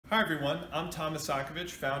Hi everyone, I'm Tom Isakovich,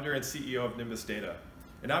 founder and CEO of Nimbus Data,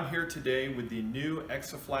 and I'm here today with the new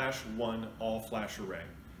ExaFlash One all-flash array.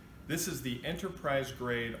 This is the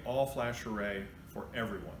enterprise-grade all-flash array for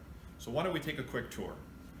everyone. So why don't we take a quick tour?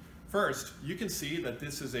 First, you can see that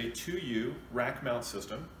this is a 2U rack mount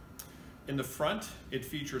system. In the front, it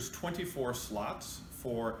features 24 slots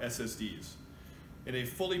for SSDs. In a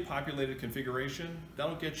fully populated configuration,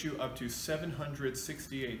 that'll get you up to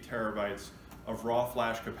 768 terabytes of raw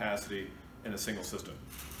flash capacity in a single system.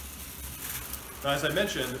 Now, as I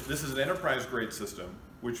mentioned, this is an enterprise-grade system,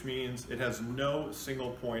 which means it has no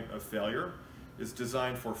single point of failure. It's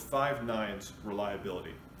designed for 5 nines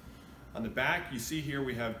reliability. On the back, you see here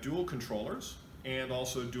we have dual controllers and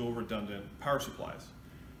also dual redundant power supplies.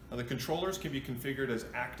 Now, the controllers can be configured as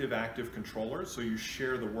active-active controllers, so you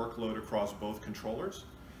share the workload across both controllers.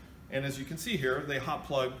 And as you can see here, they hot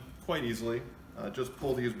plug quite easily. Just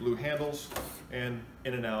pull these blue handles and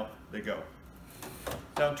in and out they go.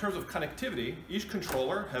 Now, in terms of connectivity, each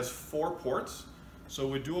controller has 4 ports. So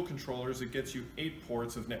with dual controllers, it gets you 8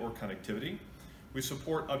 ports of network connectivity. We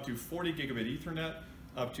support up to 40 gigabit Ethernet,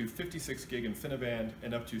 up to 56 gig InfiniBand,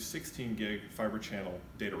 and up to 16 gig fiber channel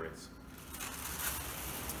data rates.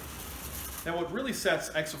 Now, what really sets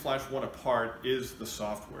ExaFlash One apart is the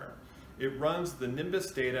software. It runs the Nimbus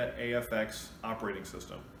Data AFX operating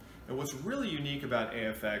system. And what's really unique about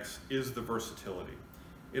AFX is the versatility.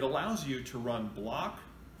 It allows you to run block,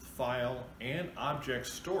 file, and object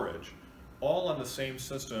storage all on the same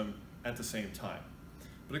system at the same time.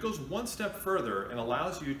 But it goes one step further and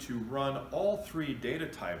allows you to run all 3 data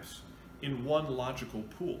types in one logical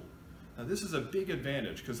pool. Now, this is a big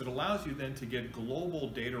advantage because it allows you then to get global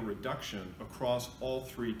data reduction across all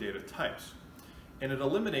 3 data types. And it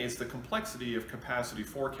eliminates the complexity of capacity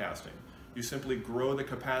forecasting. You simply grow the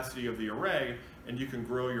capacity of the array and you can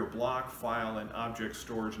grow your block, file, and object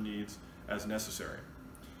storage needs as necessary.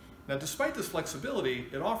 Now, despite this flexibility,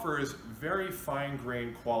 it offers very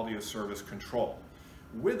fine-grained quality of service control.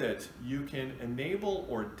 With it, you can enable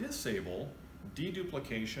or disable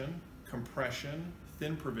deduplication, compression,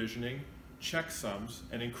 thin provisioning, checksums,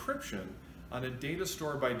 and encryption on a data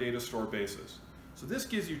store by data store basis. So this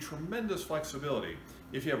gives you tremendous flexibility.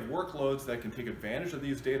 If you have workloads that can take advantage of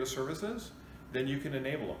these data services, then you can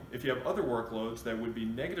enable them. If you have other workloads that would be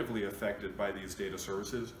negatively affected by these data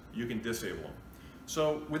services, you can disable them.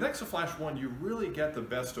 So with ExaFlash One, you really get the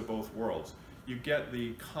best of both worlds. You get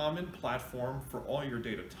the common platform for all your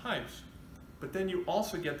data types, but then you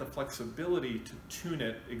also get the flexibility to tune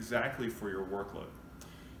it exactly for your workload.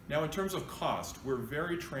 Now, in terms of cost, we're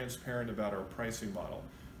very transparent about our pricing model.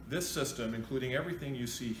 This system, including everything you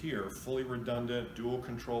see here, fully redundant, dual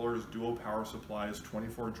controllers, dual power supplies,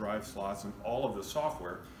 24 drive slots, and all of the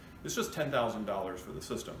software, is just $10,000 for the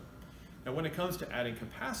system. Now, when it comes to adding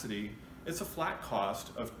capacity, it's a flat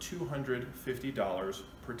cost of $250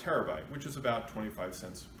 per terabyte, which is about 25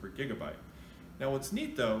 cents per gigabyte. Now, what's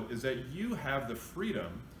neat, though, is that you have the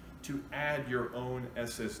freedom to add your own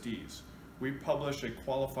SSDs. We publish a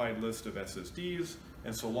qualified list of SSDs,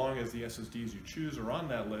 and so long as the SSDs you choose are on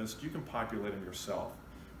that list, you can populate them yourself.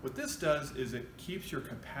 What this does is it keeps your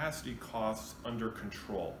capacity costs under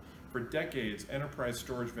control. For decades, enterprise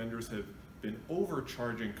storage vendors have been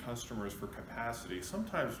overcharging customers for capacity,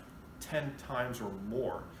 sometimes 10 times or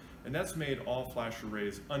more, and that's made all-flash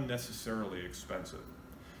arrays unnecessarily expensive.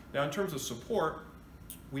 Now, in terms of support,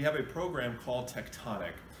 we have a program called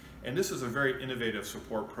Tectonic, and this is a very innovative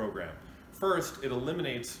support program. First, it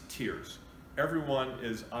eliminates tiers. Everyone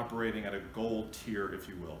is operating at a gold tier, if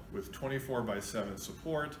you will, with 24/7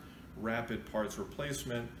 support, rapid parts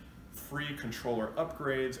replacement, free controller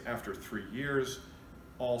upgrades after 3 years,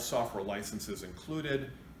 all software licenses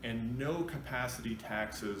included, and no capacity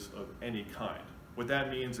taxes of any kind. What that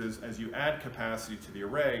means is as you add capacity to the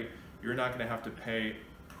array, you're not going to have to pay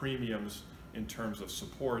premiums in terms of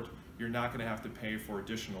support. You're not going to have to pay for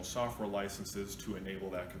additional software licenses to enable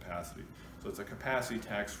that capacity. So it's a capacity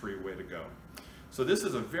tax-free way to go. So this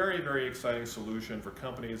is a very, very exciting solution for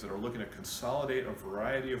companies that are looking to consolidate a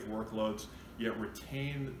variety of workloads, yet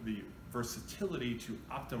retain the versatility to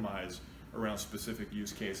optimize around specific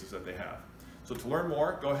use cases that they have. So to learn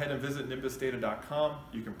more, go ahead and visit nimbusdata.com.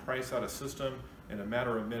 You can price out a system in a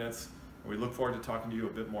matter of minutes, and we look forward to talking to you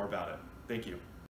a bit more about it. Thank you.